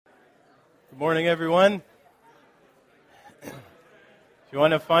Good morning, everyone. If you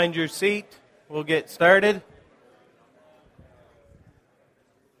want to find your seat, we'll get started.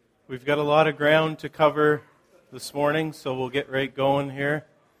 We've got a lot of ground to cover this morning, so we'll get right going here.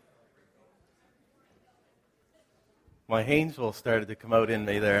 My Haynesville started to come out in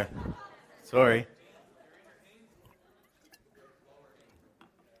me there. Sorry.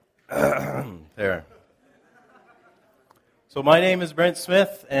 There. So my name is Brent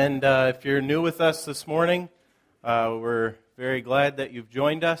Smith, and if you're new with us this morning, we're very glad that you've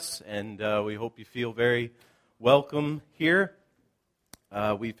joined us, and we hope you feel very welcome here.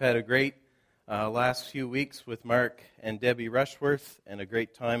 We've had a great last few weeks with Mark and Debbie Rushworth, and a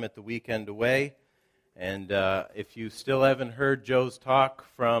great time at the weekend away. And if you still haven't heard Joe's talk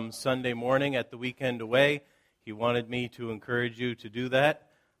from Sunday morning at the weekend away, he wanted me to encourage you to do that.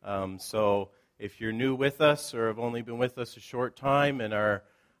 So if you're new with us or have only been with us a short time and are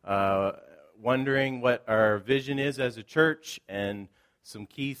wondering what our vision is as a church and some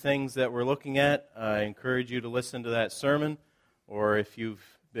key things that we're looking at, I encourage you to listen to that sermon. Or if you've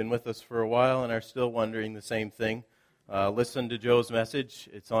been with us for a while and are still wondering the same thing, listen to Joe's message.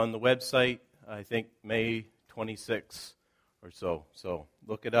 It's on the website, I think May 26th or so. So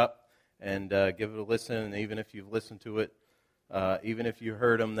look it up and give it a listen. And even if you've listened to it, even if you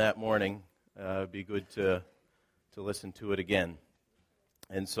heard him that morning, it'd be good to listen to it again.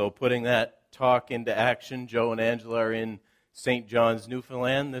 And so putting that talk into action, Joe and Angela are in St. John's,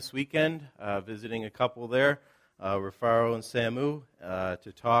 Newfoundland this weekend, visiting a couple there, Rafaro and Samu,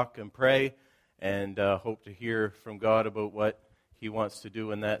 to talk and pray and hope to hear from God about what He wants to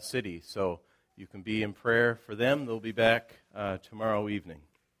do in that city. So you can be in prayer for them. They'll be back tomorrow evening.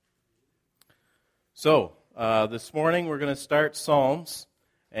 So this morning we're going to start Psalms,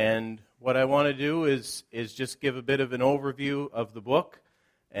 and what I want to do is just give a bit of an overview of the book.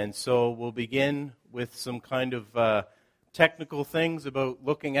 And so we'll begin with some kind of technical things about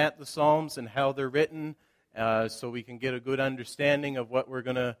looking at the Psalms and how they're written, so we can get a good understanding of what we're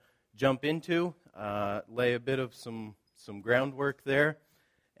going to jump into, lay a bit of some groundwork there.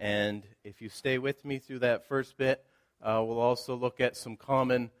 And if you stay with me through that first bit, we'll also look at some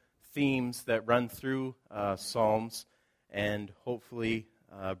common themes that run through Psalms and hopefully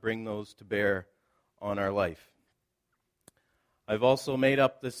bring those to bear on our life. I've also made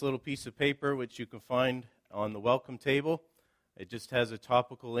up this little piece of paper, which you can find on the welcome table. It just has a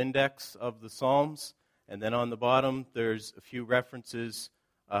topical index of the Psalms, and then on the bottom there's a few references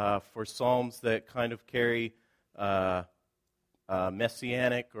for Psalms that kind of carry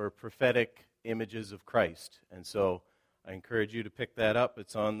messianic or prophetic images of Christ. And so I encourage you to pick that up.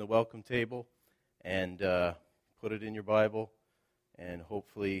 It's on the welcome table, and put it in your Bible, and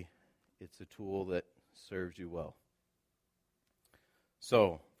hopefully it's a tool that serves you well.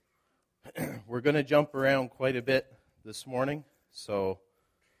 So, we're going to jump around quite a bit this morning, so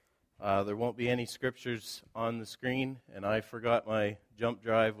there won't be any scriptures on the screen, and I forgot my jump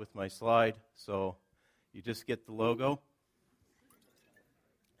drive with my slide, so you just get the logo,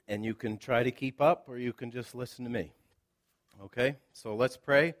 and you can try to keep up, or you can just listen to me. Okay, so let's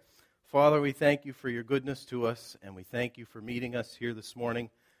pray. Father, we thank you for your goodness to us, and we thank you for meeting us here this morning.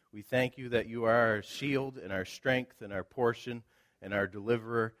 We thank you that you are our shield and our strength and our portion and our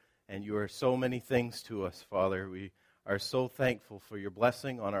deliverer, and you are so many things to us, Father. We are so thankful for your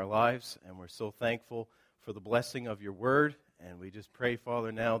blessing on our lives, and we're so thankful for the blessing of your word, and we just pray,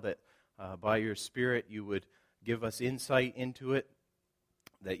 Father, now that by your Spirit you would give us insight into it,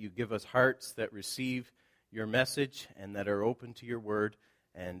 that you give us hearts that receive your message and that are open to your word.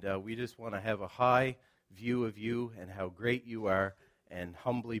 And we just want to have a high view of you and how great you are, and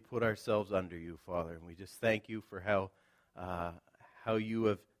humbly put ourselves under you, Father. And we just thank you for how you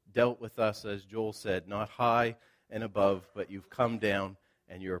have dealt with us, as Joel said, not high and above, but you've come down,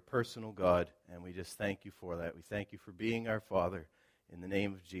 and you're a personal God. And we just thank you for that. We thank you for being our Father. In the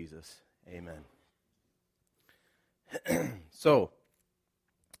name of Jesus, amen. So,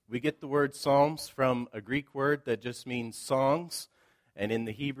 we get the word Psalms from a Greek word that just means songs. And in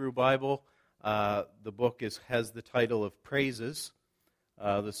the Hebrew Bible, the book has the title of Praises.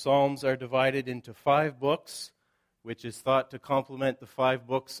 The Psalms are divided into 5 books, which is thought to complement the 5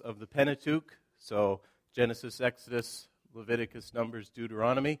 books of the Pentateuch. So Genesis, Exodus, Leviticus, Numbers,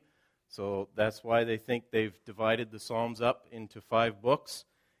 Deuteronomy. So that's why they think they've divided the Psalms up into 5 books.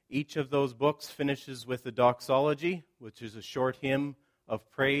 Each of those books finishes with a doxology, which is a short hymn of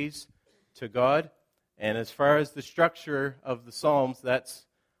praise to God. And as far as the structure of the Psalms, that's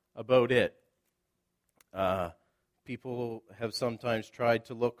about it. People have sometimes tried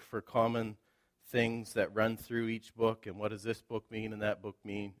to look for common things that run through each book, and what does this book mean and that book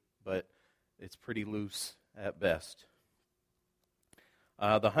mean? But it's pretty loose at best.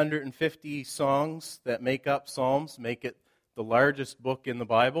 The 150 songs that make up Psalms make it the largest book in the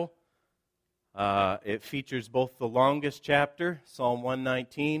Bible. It features both the longest chapter, Psalm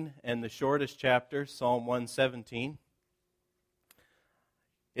 119, and the shortest chapter, Psalm 117.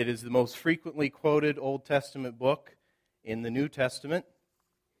 It is the most frequently quoted Old Testament book in the New Testament.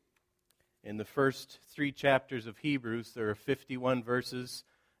 In the first 3 chapters of Hebrews, there are 51 verses,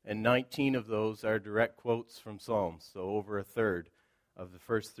 and 19 of those are direct quotes from Psalms. So over a third of the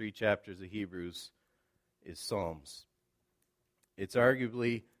first 3 chapters of Hebrews is Psalms. It's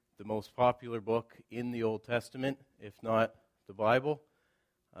arguably the most popular book in the Old Testament, if not the Bible.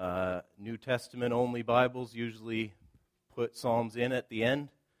 New Testament-only Bibles usually put Psalms in at the end.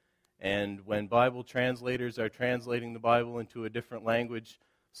 And when Bible translators are translating the Bible into a different language,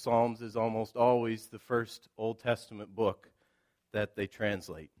 Psalms is almost always the first Old Testament book that they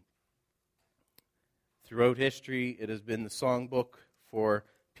translate. Throughout history, it has been the songbook for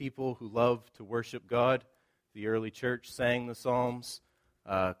people who love to worship God. The early church sang the Psalms.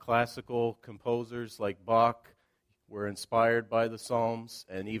 Classical composers like Bach were inspired by the Psalms.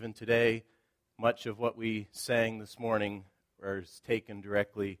 And even today, much of what we sang this morning is taken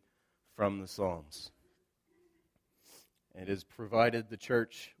directly from the Psalms. It has provided the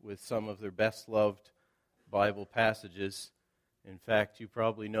church with some of their best-loved Bible passages. In fact, you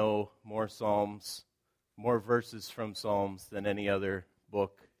probably know more verses from Psalms than any other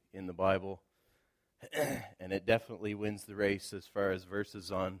book in the Bible. And it definitely wins the race as far as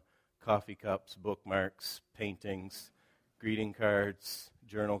verses on coffee cups, bookmarks, paintings, greeting cards,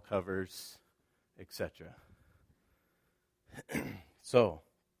 journal covers, etc. So,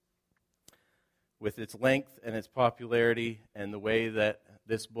 with its length and its popularity and the way that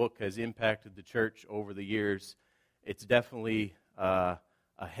this book has impacted the church over the years, it's definitely a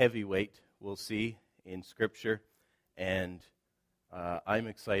heavyweight, we'll see, in Scripture. And I'm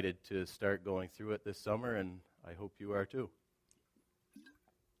excited to start going through it this summer, and I hope you are too.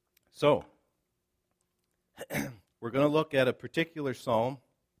 So, we're going to look at a particular psalm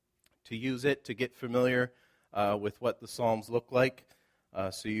to use it to get familiar with what the Psalms look like.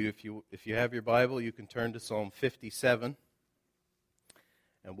 If you have your Bible, you can turn to Psalm 57,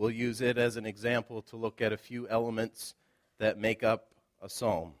 and we'll use it as an example to look at a few elements that make up a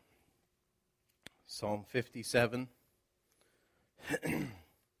psalm. Psalm 57.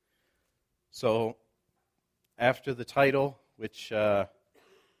 So, after the title, which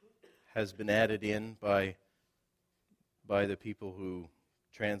has been added in by the people who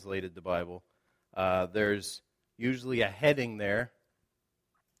translated the Bible, there's usually a heading there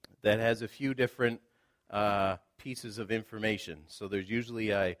that has a few different pieces of information. So there's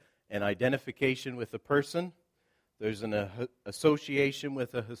usually an identification with a person, there's an association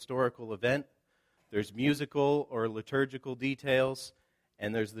with a historical event, there's musical or liturgical details,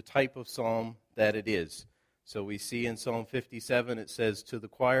 and there's the type of psalm that it is. So we see in Psalm 57 it says, "To the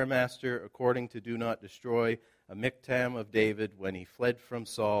choir master, according to do not destroy, a miktam of David when he fled from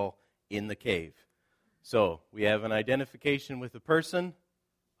Saul in the cave." So we have an identification with a person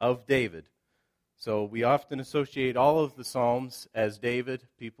of David. So we often associate all of the Psalms as David.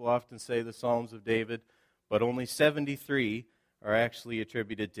 People often say the Psalms of David, but only 73 are actually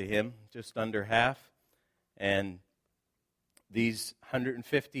attributed to him, just under half. And these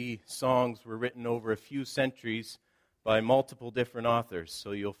 150 songs were written over a few centuries by multiple different authors.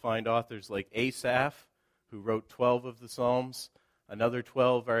 So you'll find authors like Asaph, who wrote 12 of the Psalms. Another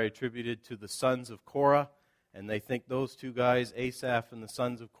 12 are attributed to the sons of Korah. And they think those two guys, Asaph and the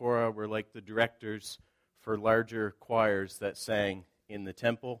sons of Korah, were like the directors for larger choirs that sang in the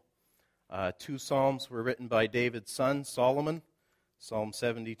temple. 2 psalms were written by David's son, Solomon, Psalm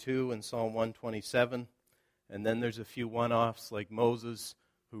 72 and Psalm 127. And then there's a few one-offs like Moses,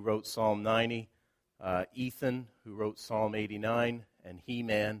 who wrote Psalm 90, Ethan, who wrote Psalm 89, and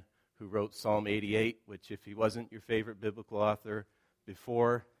Heman, who wrote Psalm 88, which if he wasn't your favorite biblical author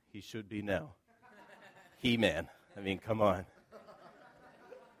before, he should be now. He-Man. I mean, come on.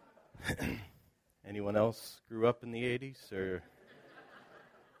 Anyone else grew up in the 80s? Or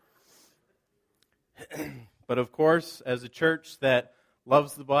But of course, as a church that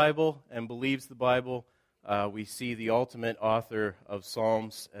loves the Bible and believes the Bible, we see the ultimate author of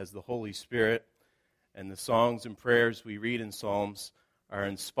Psalms as the Holy Spirit. And the songs and prayers we read in Psalms are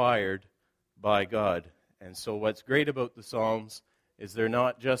inspired by God. And so what's great about the Psalms is they're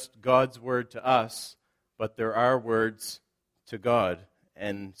not just God's word to us, but there are words to God.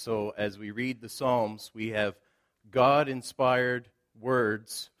 And so as we read the Psalms, we have God-inspired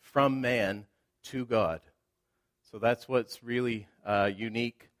words from man to God. So that's what's really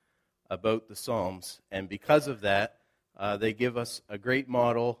unique about the Psalms. And because of that, they give us a great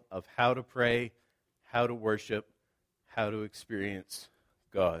model of how to pray, how to worship, how to experience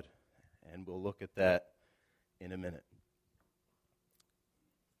God. And we'll look at that in a minute.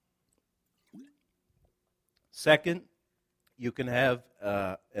 Second, you can have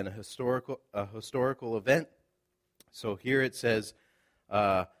a historical event. So here it says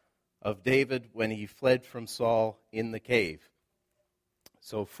of David when he fled from Saul in the cave.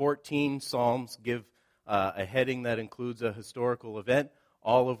 So 14 Psalms give a heading that includes a historical event,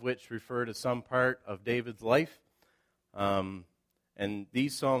 all of which refer to some part of David's life. And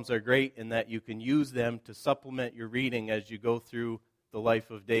these Psalms are great in that you can use them to supplement your reading as you go through the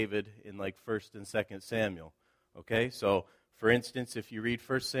life of David in like 1st and 2nd Samuel. Okay, so for instance, if you read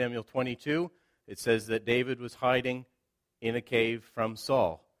 1 Samuel 22, it says that David was hiding in a cave from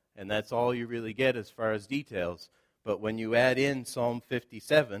Saul. And that's all you really get as far as details. But when you add in Psalm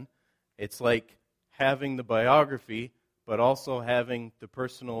 57, it's like having the biography, but also having the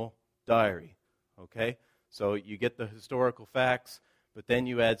personal diary. Okay, so you get the historical facts, but then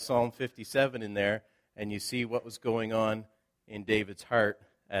you add Psalm 57 in there, and you see what was going on in David's heart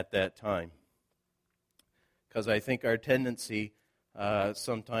at that time. Because I think our tendency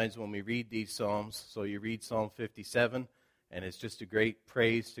sometimes when we read these Psalms, so you read Psalm 57, and it's just a great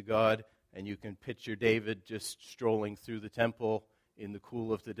praise to God, and you can picture David just strolling through the temple in the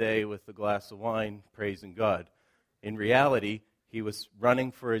cool of the day with a glass of wine, praising God. In reality, he was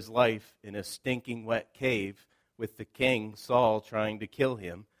running for his life in a stinking wet cave with the king, Saul, trying to kill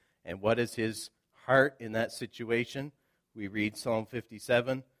him. And what is his heart in that situation? We read Psalm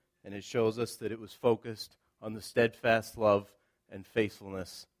 57, and it shows us that it was focused on the steadfast love and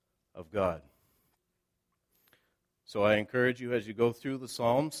faithfulness of God. So I encourage you as you go through the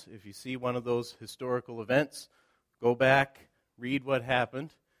Psalms, if you see one of those historical events, go back, read what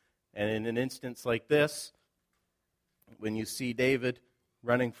happened, and in an instance like this, when you see David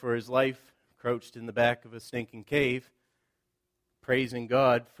running for his life, crouched in the back of a stinking cave, praising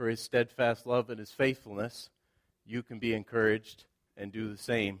God for his steadfast love and his faithfulness, you can be encouraged and do the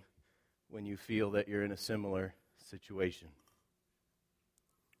same when you feel that you're in a similar situation.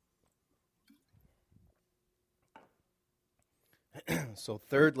 So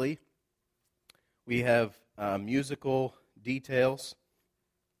thirdly, we have musical details.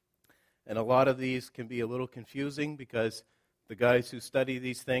 And a lot of these can be a little confusing because the guys who study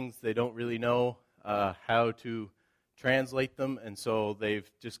these things, they don't really know how to translate them. And so they've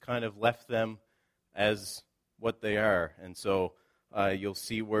just kind of left them as what they are. And so you'll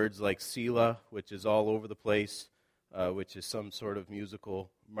see words like Selah, which is all over the place, which is some sort of musical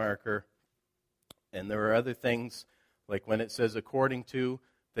marker. And there are other things, like when it says according to,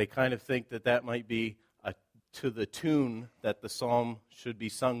 they kind of think that that might be to the tune that the psalm should be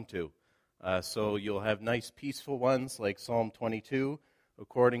sung to. So you'll have nice peaceful ones like Psalm 22,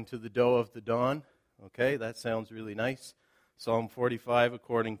 according to the doe of the dawn. Okay, that sounds really nice. Psalm 45,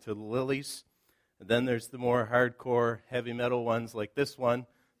 according to the lilies. And then there's the more hardcore, heavy metal ones like this one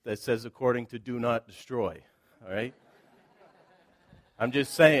that says according to do not destroy. All right? I'm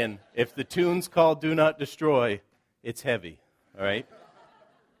just saying, if the tune's called do not destroy, it's heavy. All right?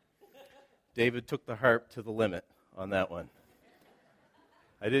 David took the harp to the limit on that one.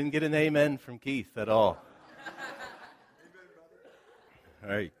 I didn't get an amen from Keith at all. All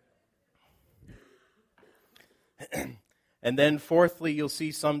right. And then fourthly, you'll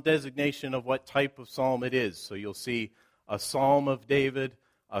see some designation of what type of psalm it is. So you'll see a psalm of David,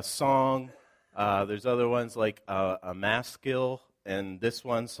 a song. There's other ones like a maskil. And this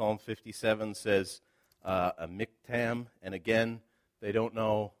one, Psalm 57, says a miktam. And again, they don't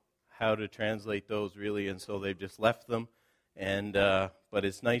know how to translate those really, and so they've just left them. And but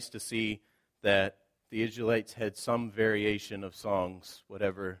it's nice to see that the Israelites had some variation of songs,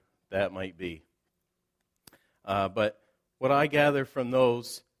 whatever that might be. But what I gather from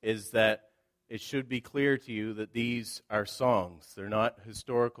those is that it should be clear to you that these are songs. They're not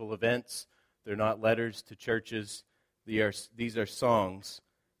historical events. They're not letters to churches. These are songs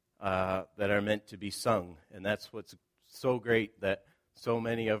that are meant to be sung. And that's what's so great, that so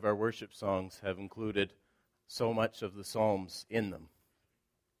many of our worship songs have included so much of the Psalms in them.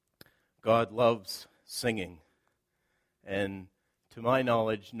 God loves singing. And to my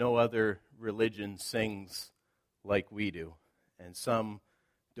knowledge, no other religion sings like we do. And some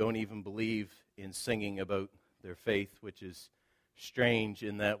don't even believe in singing about their faith, which is strange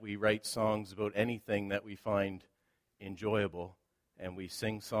in that we write songs about anything that we find enjoyable, and we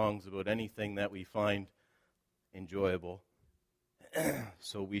sing songs about anything that we find enjoyable.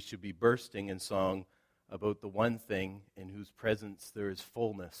 So we should be bursting in song about the one thing in whose presence there is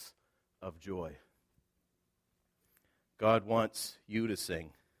fullness of joy. God wants you to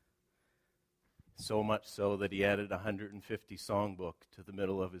sing. So much so that he added a 150 songbook to the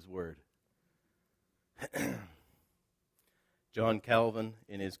middle of his word. John Calvin,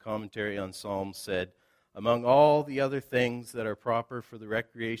 in his commentary on Psalms, said, "Among all the other things that are proper for the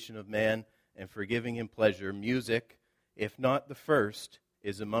recreation of man and for giving him pleasure, music, if not the first,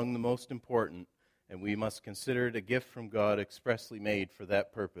 is among the most important, and we must consider it a gift from God expressly made for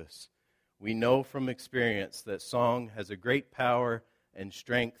that purpose. We know from experience that song has a great power and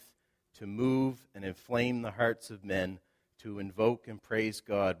strength to move and inflame the hearts of men, to invoke and praise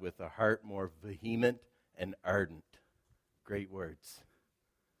God with a heart more vehement and ardent." Great words.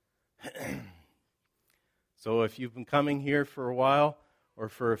 So if you've been coming here for a while or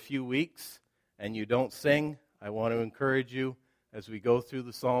for a few weeks and you don't sing, I want to encourage you as we go through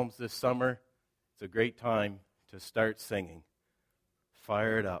the Psalms this summer. It's a great time to start singing.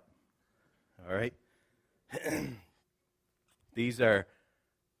 Fire it up. All right? These are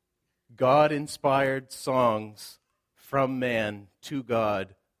God-inspired songs from man to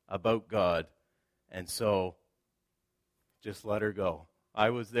God about God. And so, just let her go. I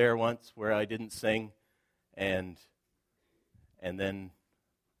was there once where I didn't sing, and then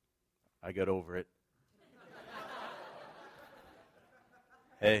I got over it.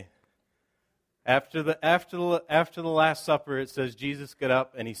 Hey, after the Last Supper, it says Jesus got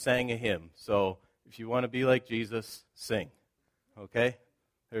up and he sang a hymn. So if you want to be like Jesus, sing. Okay?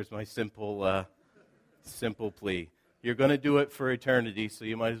 There's my simple plea. You're going to do it for eternity, so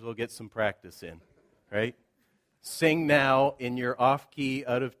you might as well get some practice in, right? Sing now in your off-key,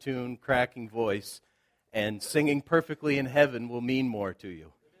 out-of-tune, cracking voice, and singing perfectly in heaven will mean more to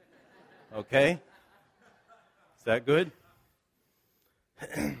you. Okay? Is that good?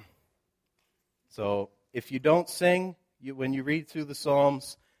 So, if you don't sing, when you read through the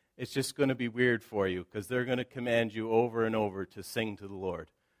Psalms, it's just going to be weird for you, because they're going to command you over and over to sing to the Lord.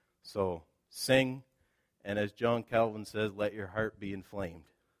 So, sing, and as John Calvin says, let your heart be inflamed.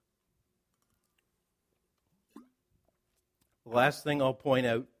 The last thing I'll point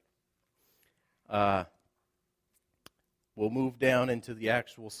out, we'll move down into the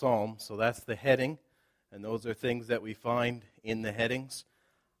actual psalm. So that's the heading, and those are things that we find in the headings.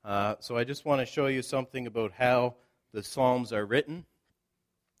 So I just want to show you something about how the psalms are written.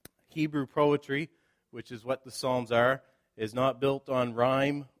 Hebrew poetry, which is what the psalms are, is not built on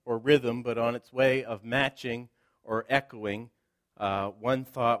rhyme or rhythm, but on its way of matching or echoing one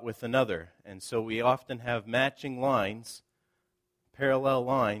thought with another. And so we often have matching lines, parallel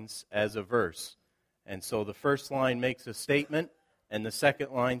lines, as a verse. And so the first line makes a statement, and the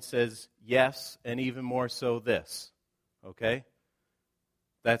second line says yes, and even more so this. Okay?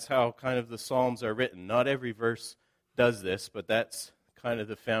 That's how kind of the Psalms are written. Not every verse does this, but that's kind of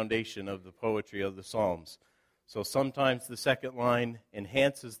the foundation of the poetry of the Psalms. So sometimes the second line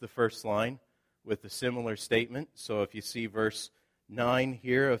enhances the first line with a similar statement. So if you see verse 9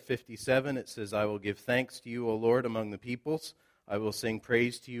 here of 57, it says, "I will give thanks to you, O Lord, among the peoples. I will sing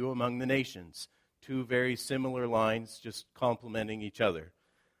praise to you among the nations." Two very similar lines just complementing each other.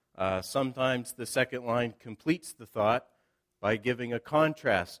 Sometimes the second line completes the thought by giving a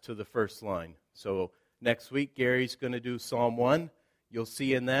contrast to the first line. So next week, Gary's going to do Psalm 1. You'll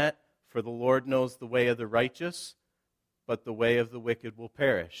see in that, "For the Lord knows the way of the righteous, but the way of the wicked will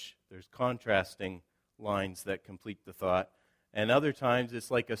perish." There's contrasting lines that complete the thought. And other times, it's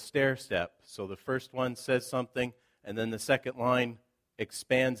like a stair step. So the first one says something, and then the second line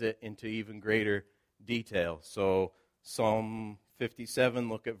expands it into even greater detail. So Psalm 57,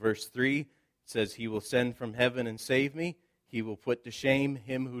 look at verse 3. It says, "He will send from heaven and save me. He will put to shame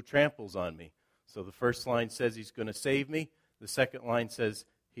him who tramples on me." So the first line says he's going to save me. The second line says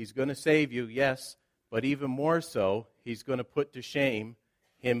he's going to save you, yes, but even more so, he's going to put to shame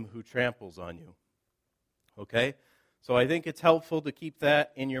him who tramples on you. Okay? So I think it's helpful to keep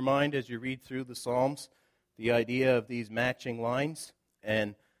that in your mind as you read through the Psalms, the idea of these matching lines.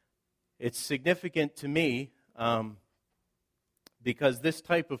 And it's significant to me because this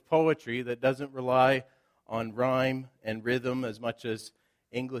type of poetry that doesn't rely on rhyme and rhythm as much as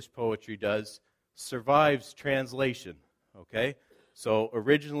English poetry does survives translation. Okay? So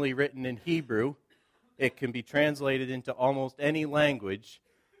originally written in Hebrew, it can be translated into almost any language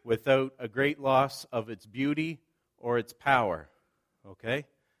without a great loss of its beauty or its power. Okay?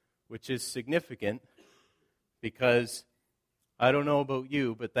 Which is significant because I don't know about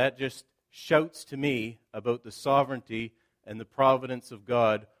you, but that just shouts to me about the sovereignty and the providence of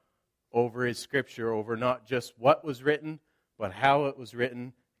God over His Scripture, over not just what was written, but how it was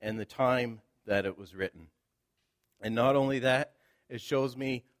written and the time that it was written. And not only that, it shows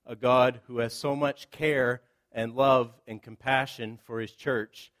me a God who has so much care and love and compassion for his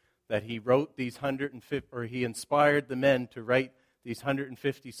church that he wrote these 150, or he inspired the men to write these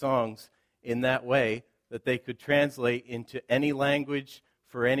 150 songs in that way that they could translate into any language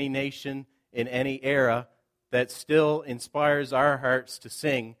for any nation in any era that still inspires our hearts to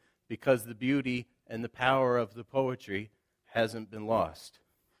sing because the beauty and the power of the poetry hasn't been lost.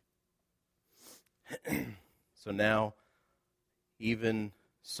 So now, even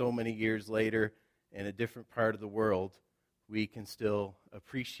so many years later, in a different part of the world, we can still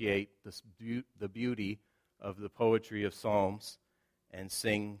appreciate the beauty of the poetry of Psalms and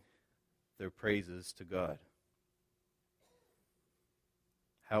sing their praises to God.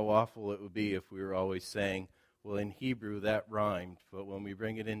 How awful it would be if we were always saying, well, in Hebrew that rhymed, but when we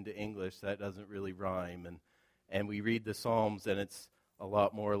bring it into English, that doesn't really rhyme. And we read the Psalms, and it's a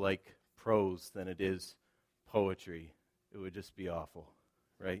lot more like prose than it is poetry. It would just be awful,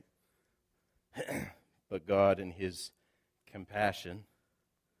 right? But God, in his compassion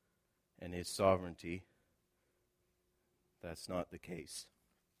and his sovereignty, that's not the case.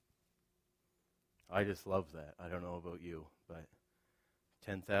 I just love that. I don't know about you, but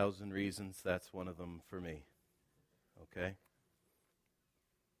 10,000 reasons, that's one of them for me. Okay?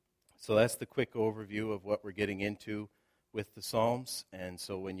 So that's the quick overview of what we're getting into with the Psalms. And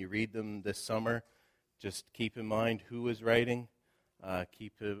so when you read them this summer, just keep in mind who is writing.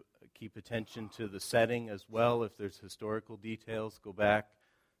 Keep attention to the setting as well. If there's historical details, go back,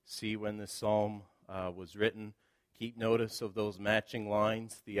 see when this psalm was written. Keep notice of those matching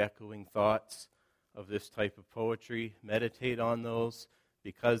lines, the echoing thoughts of this type of poetry. Meditate on those.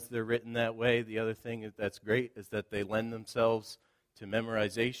 Because they're written that way, the other thing that's great is that they lend themselves to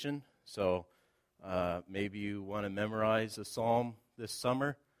memorization. So maybe you want to memorize a psalm this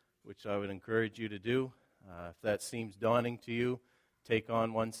summer, which I would encourage you to do. If that seems daunting to you, take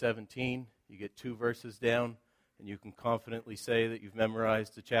on 117. You get 2 verses down, and you can confidently say that you've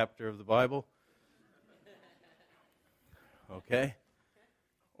memorized a chapter of the Bible. Okay?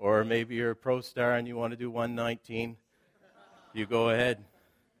 Or maybe you're a pro star and you want to do 119. You go ahead.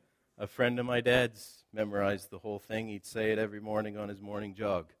 A friend of my dad's memorized the whole thing. He'd say it every morning on his morning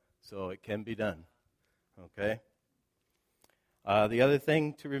jog. So it can be done. Okay? The other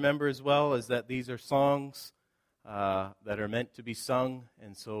thing to remember as well is that these are songs that are meant to be sung.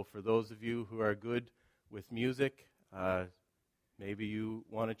 And so for those of you who are good with music, maybe you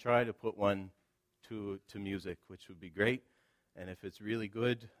want to try to put one to music, which would be great. And if it's really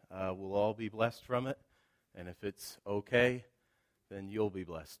good, we'll all be blessed from it. And if it's okay, then you'll be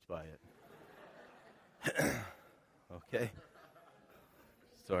blessed by it. Okay?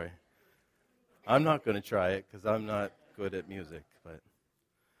 Sorry. I'm not going to try it because I'm not good at music.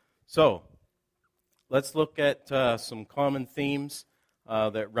 So, let's look at some common themes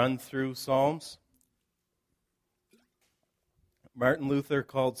that run through Psalms. Martin Luther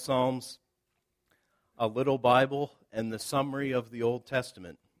called Psalms a little Bible and the summary of the Old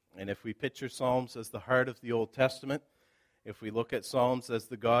Testament. And if we picture Psalms as the heart of the Old Testament, if we look at Psalms as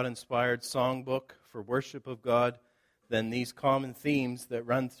the God-inspired songbook for worship of God, then these common themes that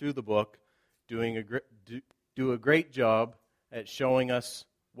run through the book do a great job at showing us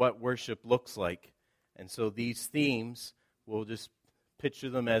what worship looks like. And so these themes, we'll just picture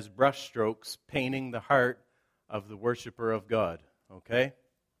them as brushstrokes painting the heart of the worshiper of God. Okay?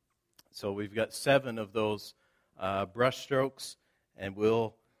 So we've got 7 of those brushstrokes, and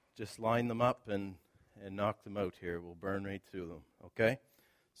we'll just line them up and knock them out here. We'll burn right through them, okay?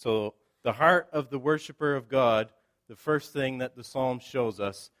 So the heart of the worshiper of God, the first thing that the Psalm shows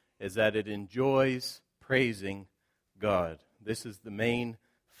us is that it enjoys praising God. This is the main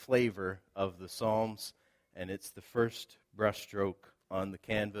flavor of the Psalms, and it's the first brushstroke on the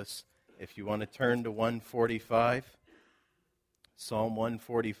canvas. If you want to turn to 145, Psalm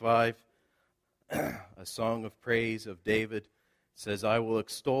 145, a song of praise of David, says, I will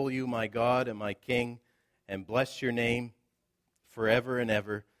extol you, my God and my King, and bless your name forever and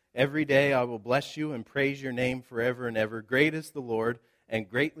ever. Every day I will bless you and praise your name forever and ever. Great is the Lord, and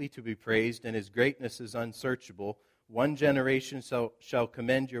greatly to be praised, and his greatness is unsearchable. One generation shall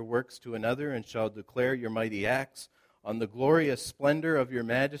commend your works to another, and shall declare your mighty acts. On the glorious splendor of your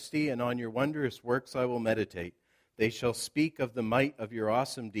majesty, and on your wondrous works I will meditate. They shall speak of the might of your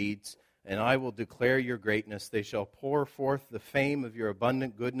awesome deeds, and I will declare your greatness. They shall pour forth the fame of your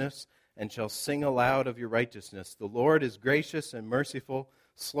abundant goodness, and shall sing aloud of your righteousness. The Lord is gracious and merciful,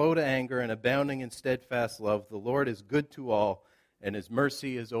 slow to anger, and abounding in steadfast love. The Lord is good to all, and his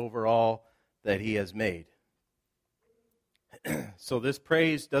mercy is over all that he has made. So this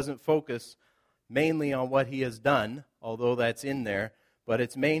praise doesn't focus mainly on what he has done, although that's in there, but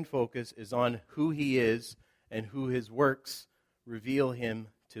its main focus is on who he is and who his works reveal him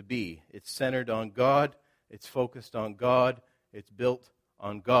to be. It's centered on God, it's focused on God, it's built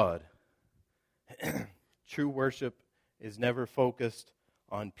on God. True worship is never focused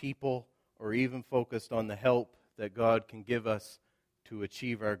on people or even focused on the help that God can give us to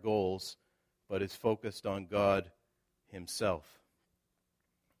achieve our goals, but is focused on God himself.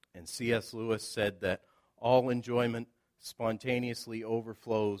 And C.S. Lewis said that all enjoyment spontaneously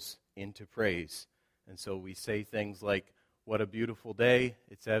overflows into praise. And so we say things like, "What a beautiful day,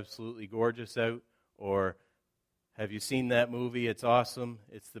 it's absolutely gorgeous out," or "Have you seen that movie? It's awesome,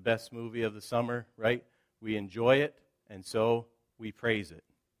 it's the best movie of the summer," right? We enjoy it, and so we praise it.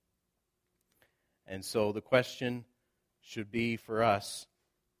 And so the question should be for us,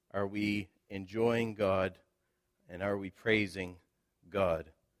 are we enjoying God and are we praising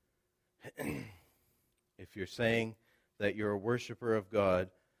God? If you're saying that you're a worshiper of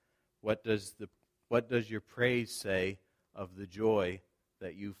God, what does your praise say of the joy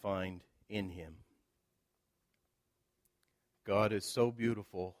that you find in him? God is so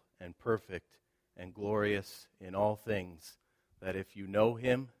beautiful and perfect and glorious in all things that if you know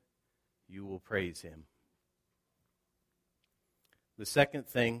him, you will praise him. The second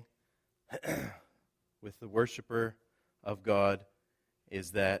thing with the worshiper of God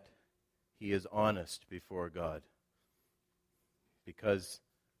is that he is honest before God. Because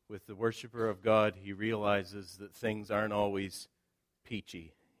with the worshiper of God, he realizes that things aren't always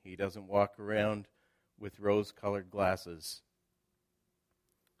peachy. He doesn't walk around with rose-colored glasses.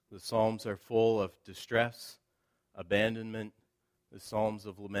 The Psalms are full of distress, abandonment, the Psalms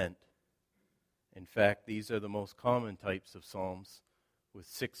of lament. In fact, these are the most common types of Psalms, with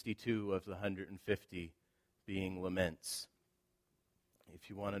 62 of the 150 being laments. If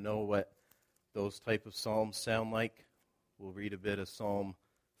you want to know what those type of Psalms sound like, we'll read a bit of Psalm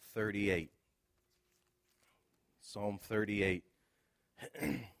 38. Psalm 38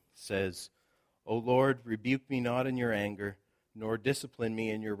 says, "O Lord, rebuke me not in your anger, nor discipline me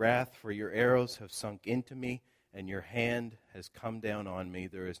in your wrath, for your arrows have sunk into me, and your hand has come down on me.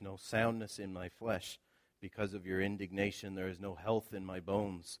 There is no soundness in my flesh. Because of your indignation, there is no health in my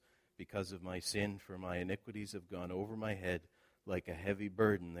bones. Because of my sin, for my iniquities have gone over my head. Like a heavy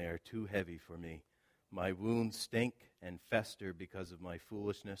burden, they are too heavy for me. My wounds stink and fester because of my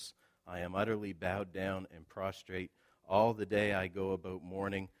foolishness. I am utterly bowed down and prostrate. All the day I go about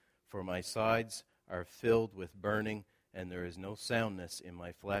mourning, for my sides are filled with burning, and there is no soundness in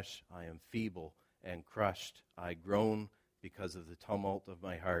my flesh. I am feeble and crushed. I groan because of the tumult of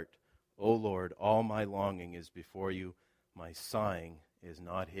my heart. O Lord, all my longing is before you. My sighing is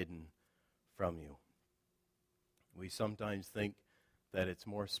not hidden from you." We sometimes think that it's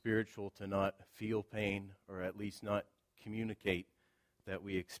more spiritual to not feel pain, or at least not communicate that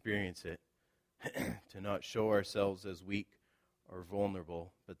we experience it, to not show ourselves as weak or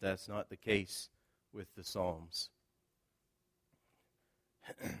vulnerable, but that's not the case with the Psalms.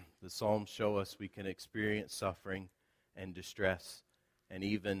 The Psalms show us we can experience suffering and distress and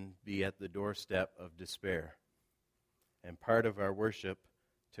even be at the doorstep of despair. And part of our worship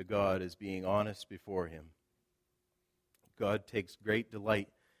to God is being honest before him. God takes great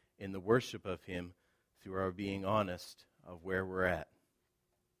delight in the worship of him through our being honest of where we're at.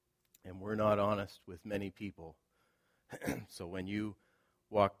 And we're not honest with many people. So when you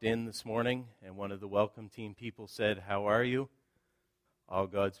walked in this morning and one of the welcome team people said, "How are you?" all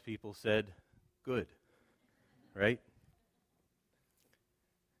God's people said, "Good." Right?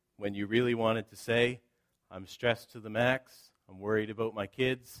 When you really wanted to say, "I'm stressed to the max, I'm worried about my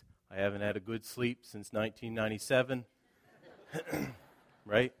kids, I haven't had a good sleep since 1997,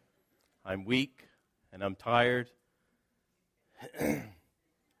 right? I'm weak and I'm tired."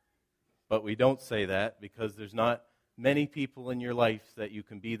 But we don't say that because there's not many people in your life that you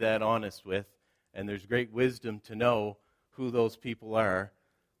can be that honest with, and there's great wisdom to know who those people are,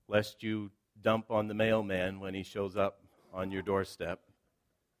 lest you dump on the mailman when he shows up on your doorstep.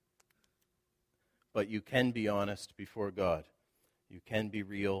 But you can be honest before God. You can be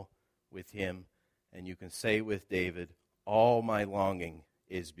real with him, and you can say with David, "All my longing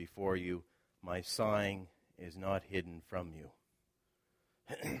is before you. My sighing is not hidden from you."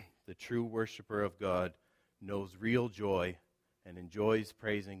 The true worshiper of God knows real joy and enjoys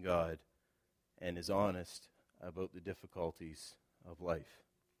praising God and is honest about the difficulties of life.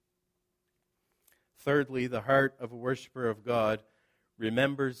 Thirdly, the heart of a worshiper of God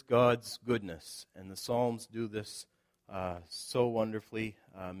remembers God's goodness, and the Psalms do this so wonderfully,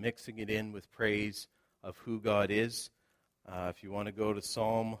 mixing it in with praise of who God is. If you want to go to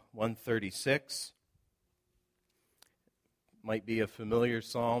Psalm 136, might be a familiar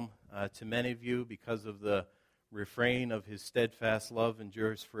psalm to many of you because of the refrain of his steadfast love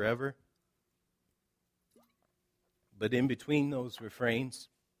endures forever. But in between those refrains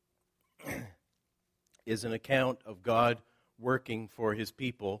is an account of God working for his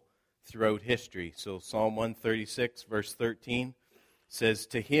people throughout history. So Psalm 136, verse 13 says,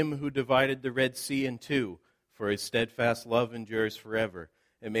 "To him who divided the Red Sea in two, for his steadfast love endures forever,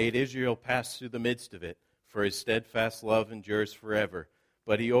 and made Israel pass through the midst of it, for his steadfast love endures forever.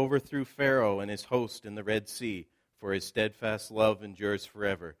 But he overthrew Pharaoh and his host in the Red Sea, for his steadfast love endures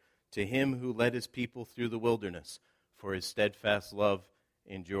forever. To him who led his people through the wilderness, for his steadfast love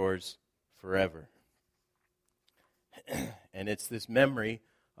endures forever." And it's this memory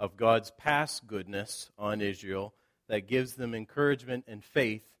of God's past goodness on Israel that gives them encouragement and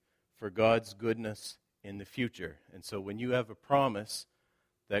faith for God's goodness in the future. And so when you have a promise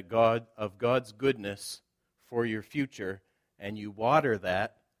that God's goodness for your future, and you water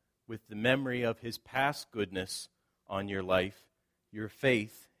that with the memory of his past goodness on your life, your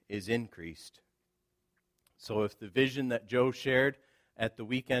faith is increased. So if the vision that Joe shared at the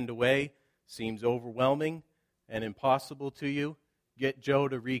weekend away seems overwhelming and impossible to you, get Joe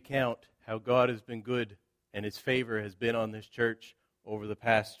to recount how God has been good and his favor has been on this church over the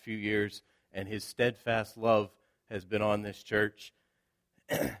past few years, and his steadfast love has been on this church,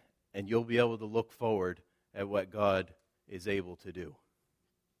 and you'll be able to look forward at what God is able to do.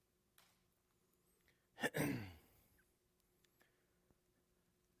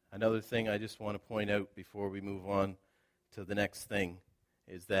 Another thing I just want to point out before we move on to the next thing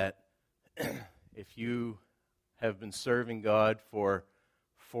is that if you have been serving God for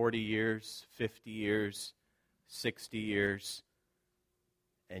 40 years, 50 years, 60 years,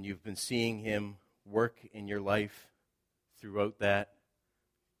 and you've been seeing him work in your life throughout that,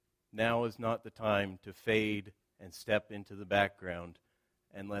 now is not the time to fade and step into the background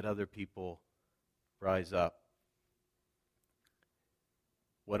and let other people rise up.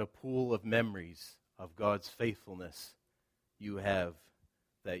 What a pool of memories of God's faithfulness you have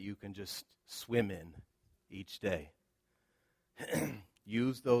that you can just swim in each day.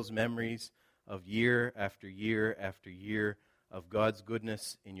 Use those memories of year after year after year of God's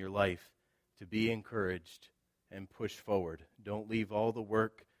goodness in your life to be encouraged and push forward. Don't leave all the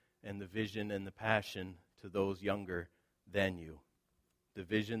work and the vision and the passion to those younger than you. The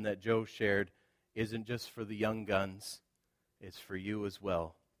vision that Joe shared isn't just for the young guns, it's for you as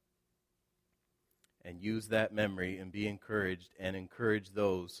well. And use that memory and be encouraged, and encourage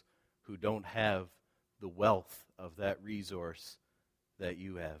those who don't have the wealth of that resource that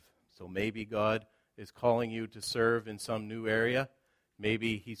you have. So maybe God is calling you to serve in some new area.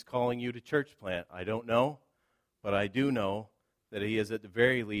 Maybe he's calling you to church plant. I don't know, but I do know that he is at the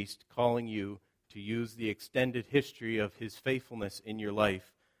very least calling you to use the extended history of his faithfulness in your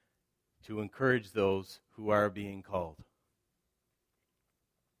life to encourage those who are being called.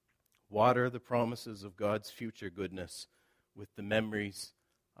 Water the promises of God's future goodness with the memories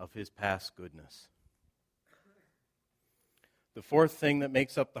of his past goodness. The fourth thing that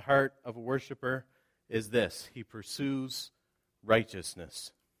makes up the heart of a worshiper is this: he pursues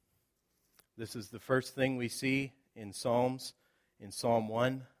righteousness. This is the first thing we see in Psalms. In Psalm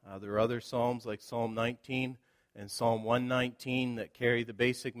 1, there are other Psalms like Psalm 19 and Psalm 119 that carry the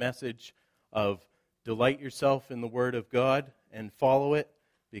basic message of delight yourself in the Word of God and follow it,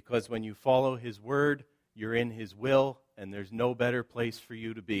 because when you follow his Word, you're in his will, and there's no better place for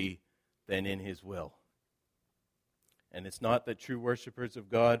you to be than in his will. And it's not that true worshipers of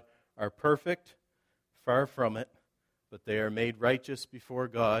God are perfect, far from it, but they are made righteous before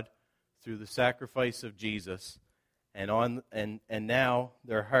God through the sacrifice of Jesus. And now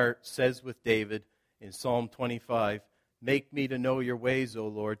their heart says with David in Psalm 25, "Make me to know your ways, O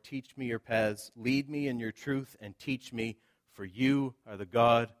Lord, teach me your paths, lead me in your truth and teach me, for you are the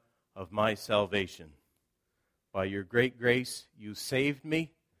God of my salvation. By your great grace you saved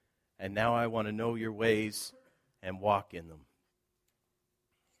me, and now I want to know your ways and walk in them."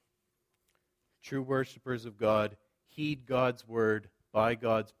 True worshipers of God heed God's word by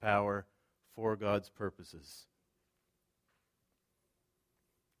God's power for God's purposes.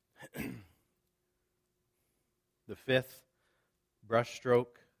 The fifth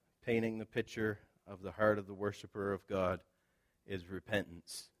brushstroke painting the picture of the heart of the worshiper of God is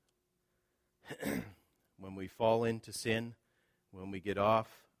repentance. When we fall into sin, when we get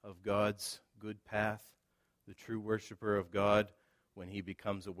off of God's good path, the true worshiper of God, when he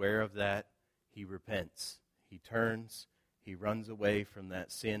becomes aware of that, he repents. He turns, he runs away from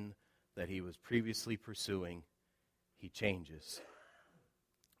that sin that he was previously pursuing. He changes.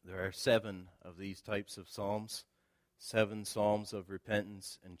 There are 7 of these types of psalms. 7 psalms of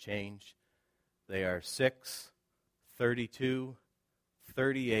repentance and change. They are 6, 32,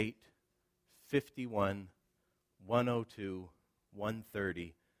 38, 51, 102,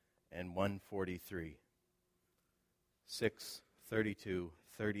 130, and 143. 6, 32,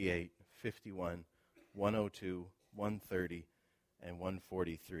 38, 51, 102, 130, and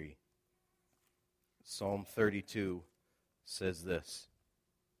 143. Psalm 32 says this: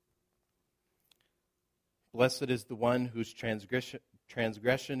 Blessed is the one whose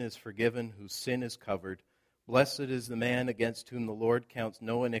transgression is forgiven, whose sin is covered. Blessed is the man against whom the Lord counts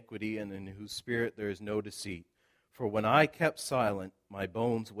no iniquity, and in whose spirit there is no deceit. For when I kept silent, my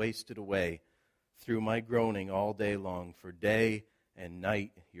bones wasted away through my groaning all day long. For day and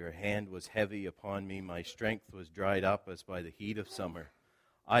night your hand was heavy upon me. My strength was dried up as by the heat of summer.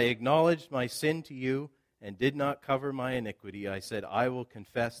 I acknowledged my sin to you and did not cover my iniquity. I said, I will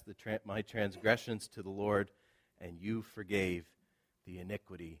confess my transgressions to the Lord, and you forgave the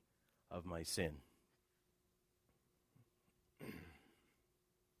iniquity of my sin.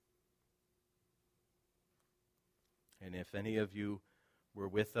 And if any of you were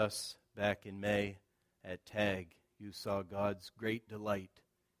with us back in May at TAG, you saw God's great delight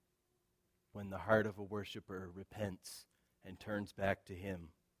when the heart of a worshiper repents and turns back to Him.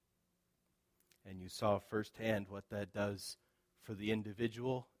 And you saw firsthand what that does for the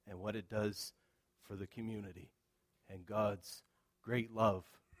individual and what it does for the community. And God's great love,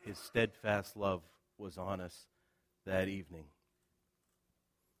 His steadfast love, was on us that evening.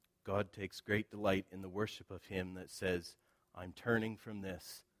 God takes great delight in the worship of Him that says, I'm turning from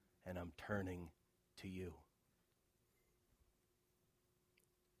this and I'm turning to you.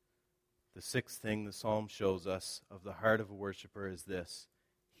 The sixth thing the psalm shows us of the heart of a worshiper is this: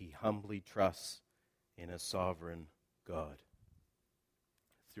 he humbly trusts in a sovereign God.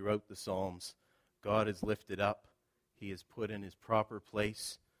 Throughout the Psalms, God is lifted up. He is put in His proper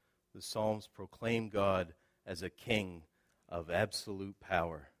place. The Psalms proclaim God as a king of absolute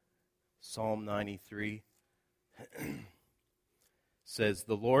power. Psalm 93 says,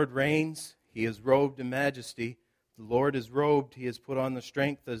 The Lord reigns, He is robed in majesty. The Lord is robed, He has put on the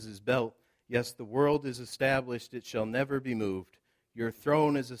strength as His belt. Yes, the world is established, it shall never be moved. Your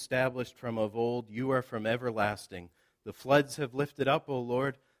throne is established from of old, you are from everlasting. The floods have lifted up, O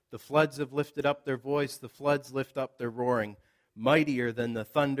Lord. The floods have lifted up their voice, the floods lift up their roaring. Mightier than the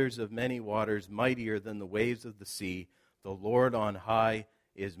thunders of many waters, mightier than the waves of the sea. The Lord on high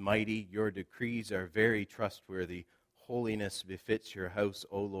is mighty, your decrees are very trustworthy. Holiness befits your house,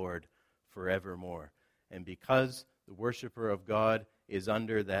 O Lord, forevermore. And because the worshiper of God is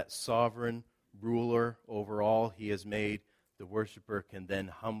under that sovereign ruler over all He has made, the worshiper can then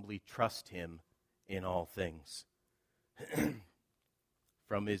humbly trust Him in all things.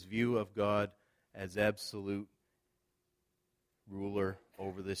 From his view of God as absolute ruler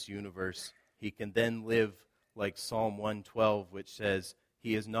over this universe, he can then live like Psalm 112, which says,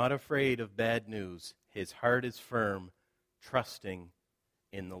 He is not afraid of bad news. His heart is firm, trusting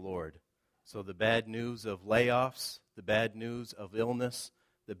in the Lord. So the bad news of layoffs, the bad news of illness,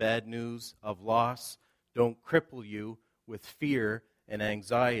 the bad news of loss don't cripple you with fear and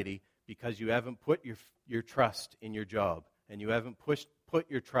anxiety because you haven't put your trust in your job, and you haven't put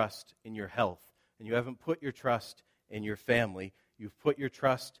your trust in your health, and you haven't put your trust in your family. You've put your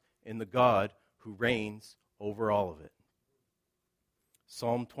trust in the God who reigns over all of it.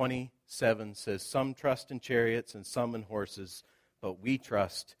 Psalm 27 says, Some trust in chariots and some in horses, but we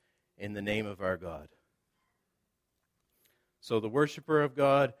trust in the name of our God. So the worshiper of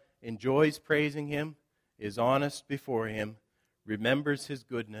God enjoys praising Him, is honest before Him, remembers His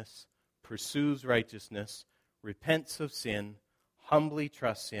goodness, pursues righteousness, repents of sin, humbly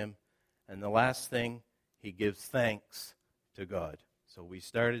trusts Him, and the last thing, he gives thanks to God. So we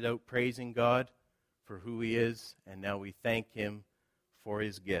started out praising God for who He is, and now we thank Him for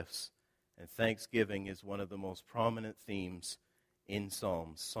His gifts. And thanksgiving is one of the most prominent themes in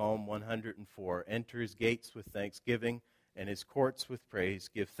Psalms. Psalm 104, Enter His gates with thanksgiving and His courts with praise.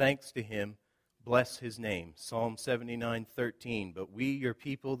 Give thanks to Him, bless His name. Psalm 79:13, But we, your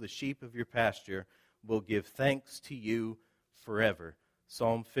people, the sheep of your pasture, will give thanks to you forever.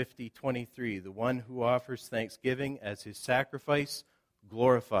 Psalm 50:23, The one who offers thanksgiving as his sacrifice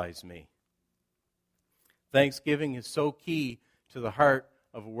glorifies me. Thanksgiving is so key to the heart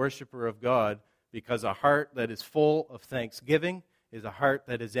of a worshiper of God, because a heart that is full of thanksgiving is a heart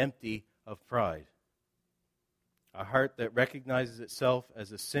that is empty of pride. A heart that recognizes itself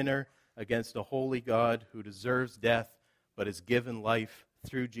as a sinner against a holy God who deserves death but is given life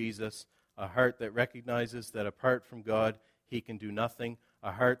through Jesus. A heart that recognizes that apart from God, he can do nothing.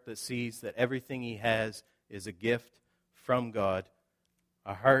 A heart that sees that everything he has is a gift from God.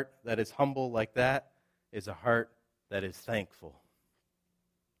 A heart that is humble like that is a heart that is thankful.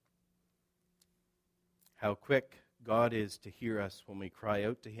 How quick God is to hear us when we cry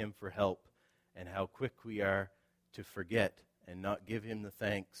out to Him for help, and how quick we are to forget and not give Him the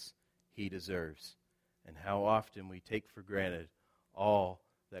thanks He deserves, and how often we take for granted all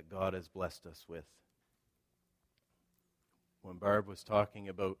that God has blessed us with. When Barb was talking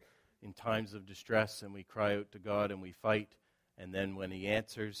about in times of distress and we cry out to God and we fight, and then when He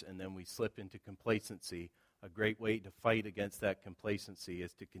answers and then we slip into complacency, a great way to fight against that complacency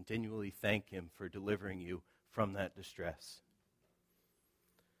is to continually thank Him for delivering you from that distress.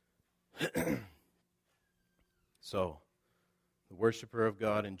 So, the worshiper of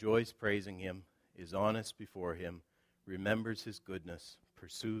God enjoys praising Him, is honest before Him, remembers His goodness,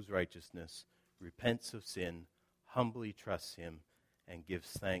 pursues righteousness, repents of sin, humbly trusts Him, and gives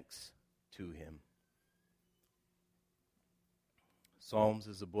thanks to Him. Psalms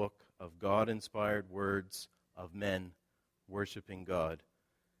is a book of God-inspired words of men worshiping God.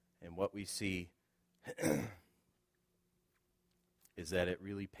 And what we see is that it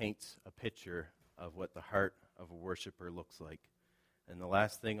really paints a picture of what the heart of a worshiper looks like. And the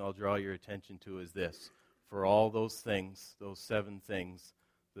last thing I'll draw your attention to is this. For all those things, those 7 things,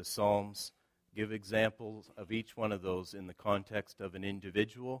 the Psalms give examples of each one of those in the context of an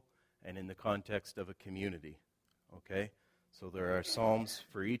individual and in the context of a community. Okay? So there are psalms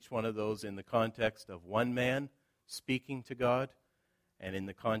for each one of those in the context of one man speaking to God and in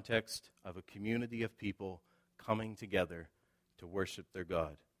the context of a community of people coming together to worship their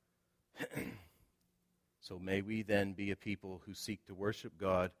God. So may we then be a people who seek to worship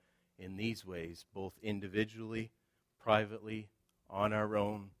God in these ways, both individually, privately, on our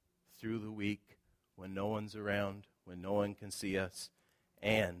own, through the week, when no one's around, when no one can see us,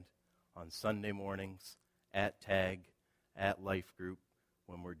 and on Sunday mornings, at TAG, at Life Group,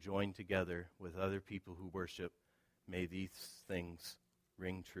 when we're joined together with other people who worship. May these things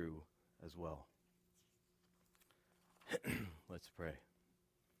ring true as well. Let's pray.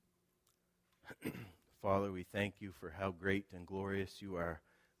 Father, we thank you for how great and glorious you are.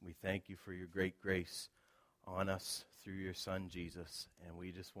 We thank you for your great grace on us through your Son, Jesus. And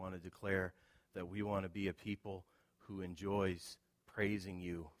we just want to declare that we want to be a people who enjoys praising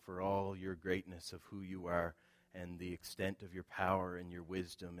you for all your greatness of who you are and the extent of your power and your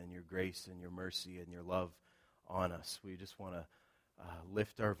wisdom and your grace and your mercy and your love on us. We just want to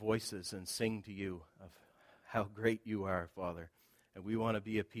lift our voices and sing to you of how great you are, Father. And we want to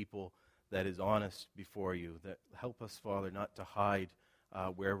be a people that is honest before you, that help us, Father, not to hide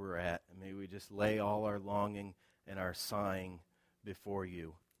where we're at. And may we just lay all our longing and our sighing before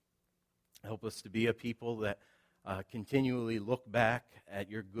you. Help us to be a people that continually look back at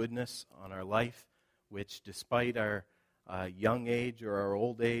your goodness on our life, which despite our young age or our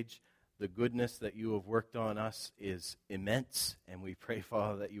old age, the goodness that you have worked on us is immense. And we pray,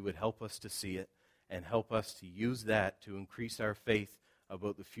 Father, that you would help us to see it and help us to use that to increase our faith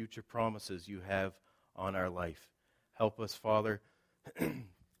about the future promises you have on our life. Help us, Father,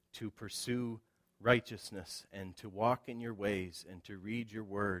 to pursue righteousness and to walk in your ways and to read your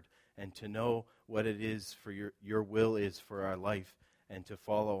word and to know what it is for your will is for our life and to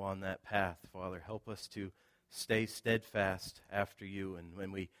follow on that path. Father, help us to stay steadfast after you. And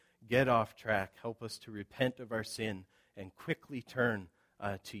when we get off track, help us to repent of our sin and quickly turn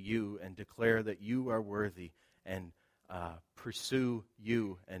to you and declare that you are worthy and pursue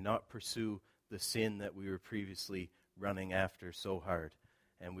you and not pursue the sin that we were previously running after so hard.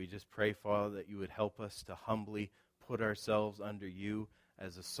 And we just pray, Father, that you would help us to humbly put ourselves under you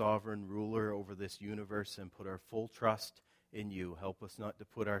as a sovereign ruler over this universe and put our full trust in you. Help us not to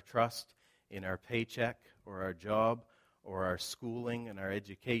put our trust in our paycheck or our job or our schooling and our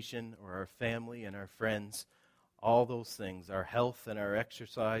education or our family and our friends. All those things, our health and our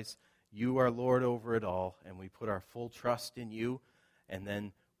exercise, you are Lord over it all, and we put our full trust in you, and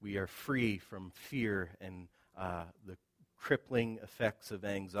then we are free from fear and the crippling effects of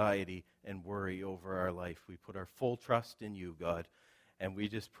anxiety and worry over our life. We put our full trust in you, God, and we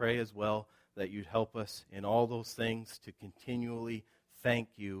just pray as well that you'd help us in all those things to continually thank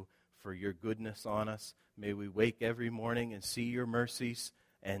you for your goodness on us. May we wake every morning and see your mercies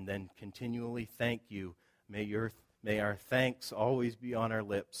and then continually thank you. May our thanks always be on our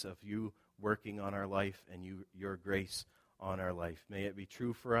lips of you working on our life and your grace on our life. May it be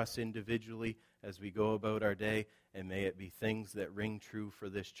true for us individually as we go about our day, and may it be things that ring true for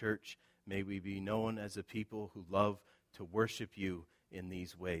this church. May we be known as a people who love to worship you in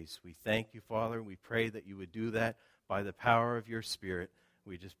these ways. We thank you, Father, and we pray that you would do that by the power of your Spirit.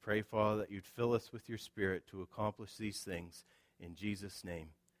 We just pray, Father, that you'd fill us with your Spirit to accomplish these things. In Jesus' name,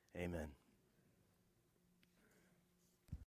 amen.